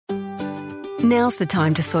Now's the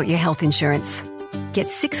time to sort your health insurance.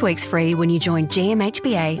 Get 6 weeks free when you join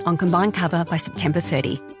GMHBA on Combined Cover by September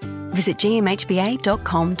 30. Visit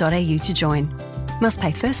gmhba.com.au to join. Must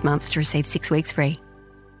pay first month to receive 6 weeks free.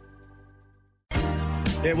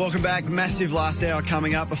 Yeah, welcome back. Massive last hour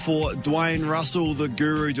coming up before Dwayne Russell, the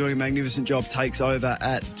guru, doing a magnificent job, takes over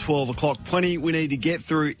at 12 o'clock. Plenty we need to get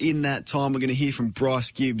through in that time. We're going to hear from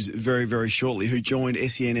Bryce Gibbs very, very shortly, who joined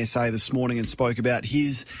SENSA this morning and spoke about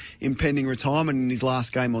his impending retirement in his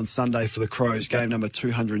last game on Sunday for the Crows, game number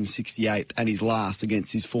 268 and his last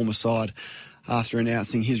against his former side after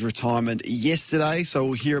announcing his retirement yesterday. So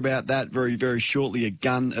we'll hear about that very, very shortly. A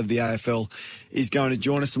gun of the AFL is going to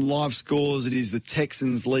join us. Some live scores. It is the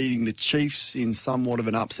Texans leading the Chiefs in somewhat of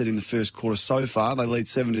an upset in the first quarter so far. They lead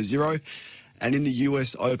 7-0. And in the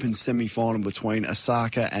US Open semi-final between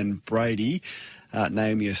Osaka and Brady,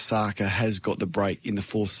 Naomi Osaka has got the break in the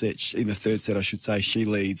third set, I should say. She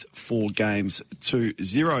leads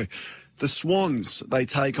 4-0. The Swans, they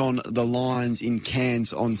take on the Lions in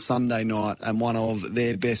Cairns on Sunday night, and one of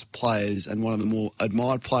their best players and one of the more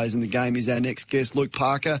admired players in the game is our next guest, Luke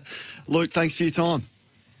Parker. Luke, thanks for your time.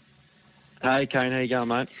 Hey, Kane, how you going,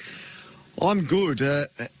 mate? I'm good.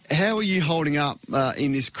 How are you holding up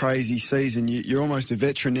in this crazy season? You're almost a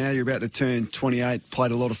veteran now. You're about to turn 28,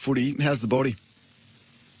 played a lot of footy. How's the body?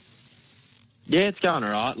 Yeah, it's going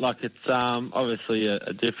all right. Like, it's obviously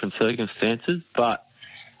a different circumstances, but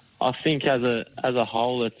I think as a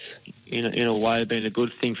whole, it's in a way been a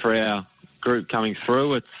good thing for our group coming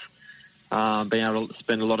through. It's being able to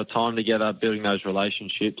spend a lot of time together, building those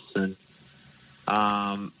relationships, and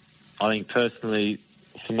I think personally,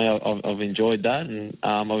 for me, I've enjoyed that. And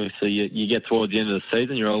obviously, you get towards the end of the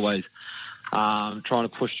season, you're always trying to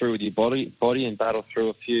push through with your body and battle through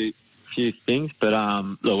a few things. But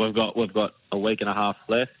look, we've got a week and a half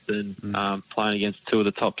left, and playing against two of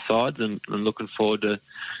the top sides, and looking forward to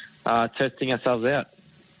testing ourselves out.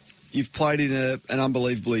 You've played in an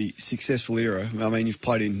unbelievably successful era. I mean, you've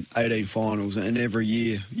played in 18 finals, and every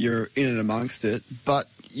year you're in and amongst it. But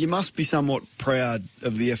you must be somewhat proud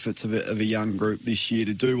of the efforts of a young group this year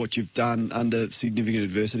to do what you've done under significant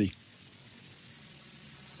adversity.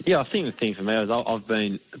 Yeah, I think the thing for me is I've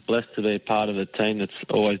been blessed to be a part of a team that's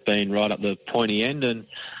always been right up the pointy end, and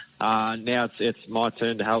now it's my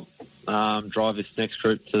turn to help drive this next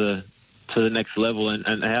group to the next level,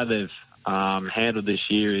 and how they've handled this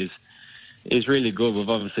year is really good. We've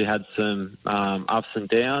obviously had some ups and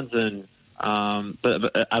downs, and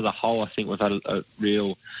but as a whole, I think we've had a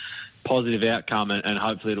real positive outcome, and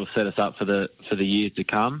hopefully it'll set us up for the years to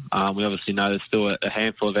come. We obviously know there's still a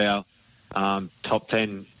handful of our top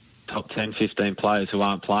 10, 15 players who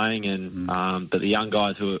aren't playing, and but the young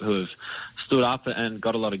guys who have stood up and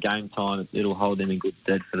got a lot of game time, it'll hold them in good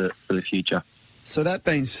stead for the future. So that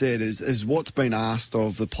being said, is what's been asked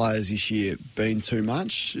of the players this year been too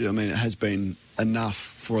much? I mean, it has been enough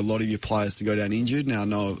for a lot of your players to go down injured. Now, I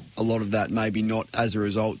know a lot of that maybe not as a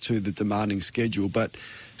result to the demanding schedule, but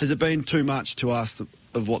has it been too much to ask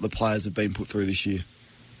of what the players have been put through this year?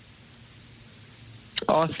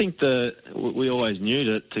 I think we always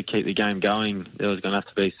knew to keep the game going, there was going to have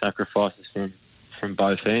to be sacrifices from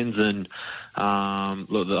both ends. And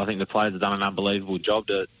look, I think the players have done an unbelievable job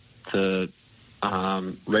to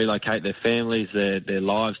relocate their families, their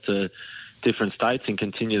lives to different states and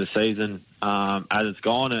continue the season as it's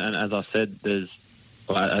gone. And as I said,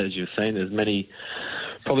 as you've seen, there's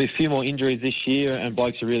probably a few more injuries this year, and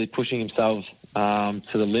blokes are really pushing themselves to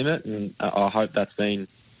the limit. And I hope that's been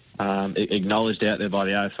acknowledged out there by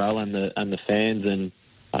the AFL and the fans, and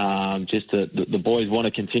just the boys want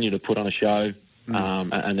to continue to put on a show,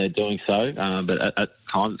 and they're doing so. But at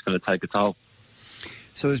times, it's going to take a toll.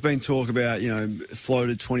 So there's been talk about,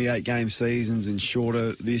 floated 28-game seasons and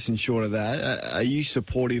shorter this and shorter that. Are you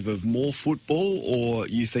supportive of more football, or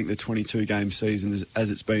you think the 22-game season,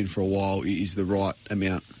 as it's been for a while, is the right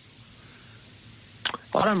amount?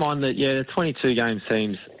 I don't mind that. Yeah, the 22 game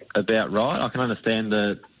seems about right. I can understand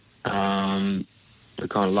the kind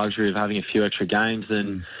of luxury of having a few extra games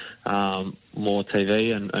and more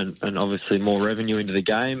TV and obviously more revenue into the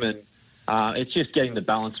game. And it's just getting the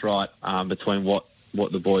balance right between what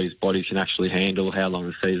the boys' bodies can actually handle, how long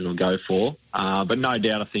the season will go for. But no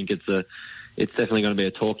doubt, I think it's definitely going to be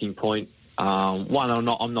a talking point. One, I'm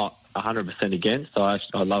not 100% against. I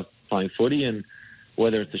love playing footy, and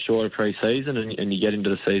whether it's a shorter pre-season and you get into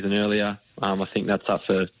the season earlier, I think that's up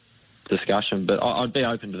for discussion. But I'd be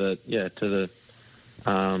open to the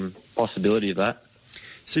possibility of that.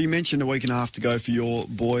 So you mentioned a week and a half to go for your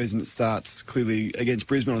boys, and it starts clearly against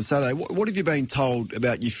Brisbane on Saturday. What have you been told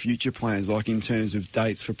about your future plans, like in terms of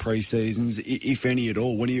dates for pre-seasons, if any at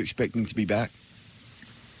all? When are you expecting to be back?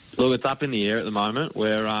 Look, it's up in the air at the moment,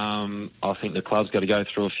 where I think the club's got to go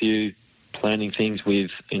through a few planning things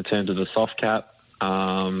in terms of the soft cap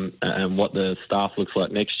and what the staff looks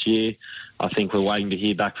like next year. I think we're waiting to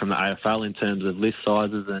hear back from the AFL in terms of list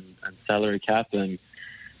sizes and salary cap, and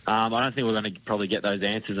I don't think we're going to probably get those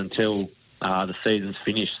answers until the season's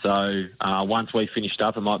finished. So once we've finished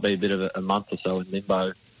up, it might be a bit of a month or so in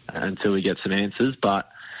limbo until we get some answers. But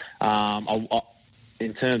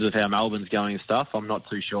in terms of how Melbourne's going and stuff, I'm not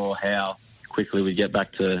too sure how quickly we get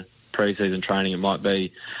back to pre-season training. It might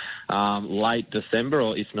be late December,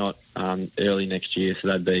 or if not, early next year. So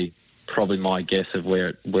that'd be probably my guess of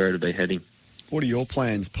where it'll be heading. What are your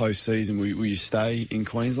plans post-season? Will you stay in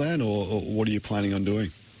Queensland, or what are you planning on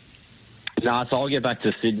doing? No, so I'll get back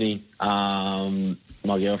to Sydney. My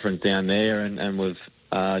girlfriend's down there, and we've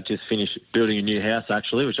just finished building a new house,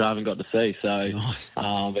 actually, which I haven't got to see. So nice.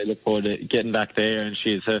 We look forward to getting back there. And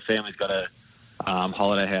her family's got a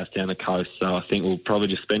holiday house down the coast. So I think we'll probably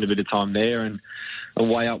just spend a bit of time there and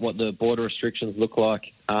weigh up what the border restrictions look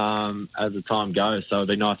like as the time goes. So it'd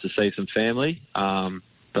be nice to see some family,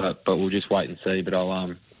 but we'll just wait and see. But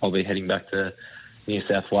I'll be heading back to New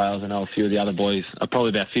South Wales. I know a few of the other boys, probably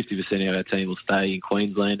about 50% of our team will stay in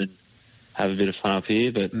Queensland and have a bit of fun up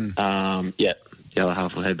here. But the other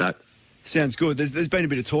half will head back. Sounds good. There's been a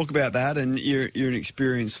bit of talk about that, and you're an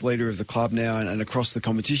experienced leader of the club now and across the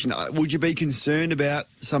competition. Would you be concerned about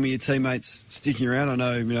some of your teammates sticking around? I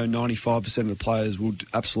know 95% of the players would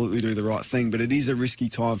absolutely do the right thing, but it is a risky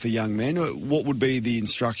time for young men. What would be the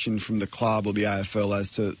instruction from the club or the AFL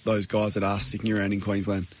as to those guys that are sticking around in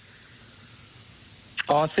Queensland?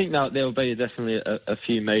 I think there will be definitely a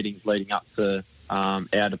few meetings leading up to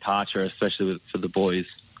our departure, especially for the boys.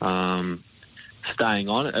 Staying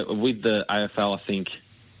on. With the AFL, I think,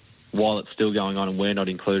 while it's still going on and we're not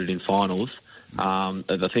included in finals,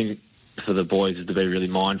 the thing for the boys is to be really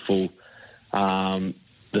mindful that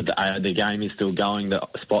the game is still going, the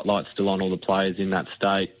spotlight's still on all the players in that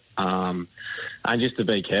state, and just to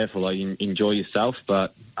be careful. Enjoy yourself,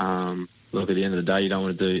 but look, at the end of the day, you don't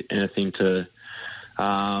want to do anything to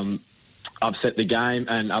upset the game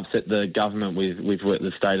and upset the government with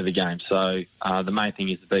the state of the game. So the main thing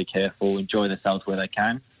is to be careful, enjoy themselves where they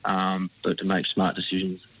can, but to make smart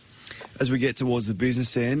decisions. As we get towards the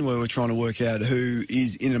business end, where we're trying to work out who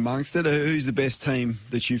is in amongst it, who's the best team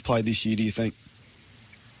that you've played this year, do you think?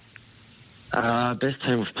 Best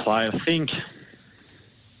team we've played, I think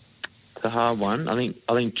it's a hard one. I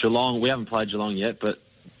think Geelong, we haven't played Geelong yet, but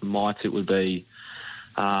it would be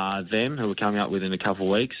them, who we're coming up with in a couple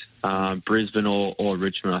of weeks. Brisbane or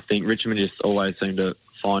Richmond. I think Richmond just always seem to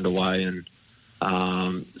find a way and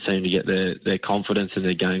seem to get their confidence in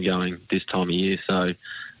their game going this time of year. So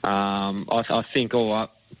I think all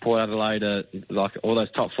up, Port Adelaide, like all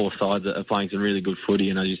those top four sides are playing some really good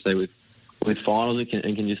footy, and as you see with finals, it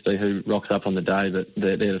can just be who rocks up on the day, but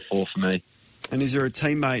they're the four for me. And is there a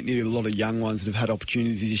teammate, a lot of young ones that have had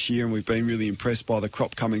opportunities this year, and we've been really impressed by the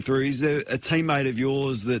crop coming through? Is there a teammate of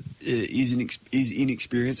yours that is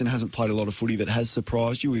inexperienced and hasn't played a lot of footy that has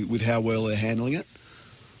surprised you with how well they're handling it?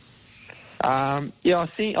 I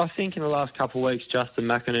think in the last couple of weeks, Justin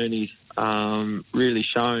McInerney's really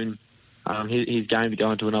shown his game to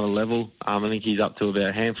go into another level. I think he's up to about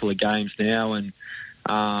a handful of games now, and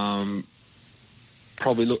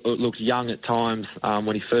probably looks young at times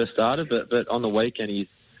when he first started, but on the weekend he's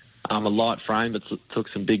a light frame, but took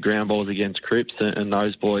some big ground balls against Cripps and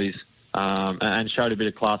those boys, and showed a bit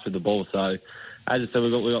of class with the ball. So, as I said,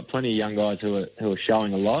 we've got plenty of young guys who are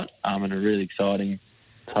showing a lot, and are really exciting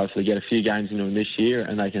to hopefully get a few games into them this year,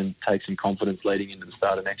 and they can take some confidence leading into the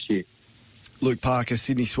start of next year. Luke Parker,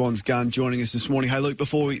 Sydney Swans gun, joining us this morning. Hey, Luke,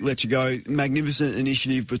 before we let you go, magnificent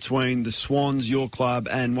initiative between the Swans, your club,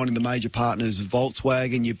 and one of the major partners,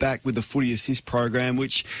 Volkswagen. You're back with the Footy Assist program,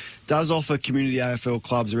 which does offer community AFL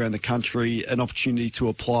clubs around the country an opportunity to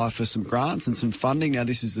apply for some grants and some funding. Now,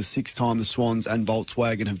 this is the sixth time the Swans and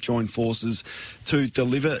Volkswagen have joined forces to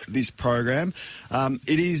deliver this program.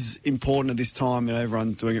 It is important at this time,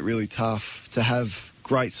 everyone doing it really tough, to have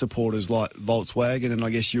great supporters like Volkswagen, and I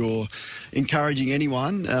guess you're encouraging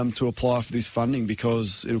anyone to apply for this funding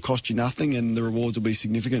because it'll cost you nothing and the rewards will be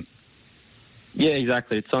significant. Yeah,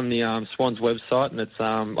 exactly. It's on the Swans website, and it's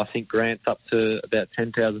I think grants up to about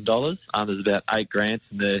 $10,000. There's about 8 grants,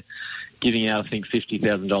 and they're giving out I think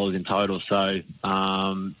 $50,000 in total. So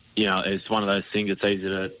it's one of those things that's easy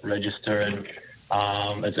to register, and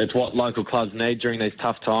it's what local clubs need during these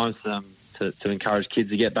tough times to to encourage kids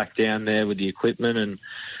to get back down there with the equipment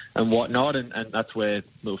and whatnot, and that's where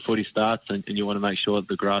little footy starts, and you want to make sure that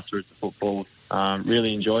the grassroots of football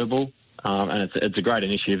really enjoyable, and it's a great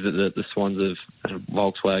initiative that the Swans and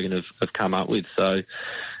Volkswagen have come up with. So,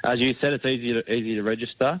 as you said, it's easy to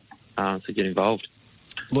register, to get involved.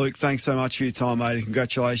 Luke, thanks so much for your time, mate, and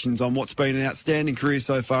congratulations on what's been an outstanding career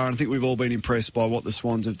so far. And I think we've all been impressed by what the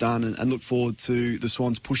Swans have done, and look forward to the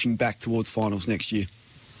Swans pushing back towards finals next year.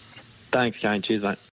 Thanks, Kane. Cheers, mate.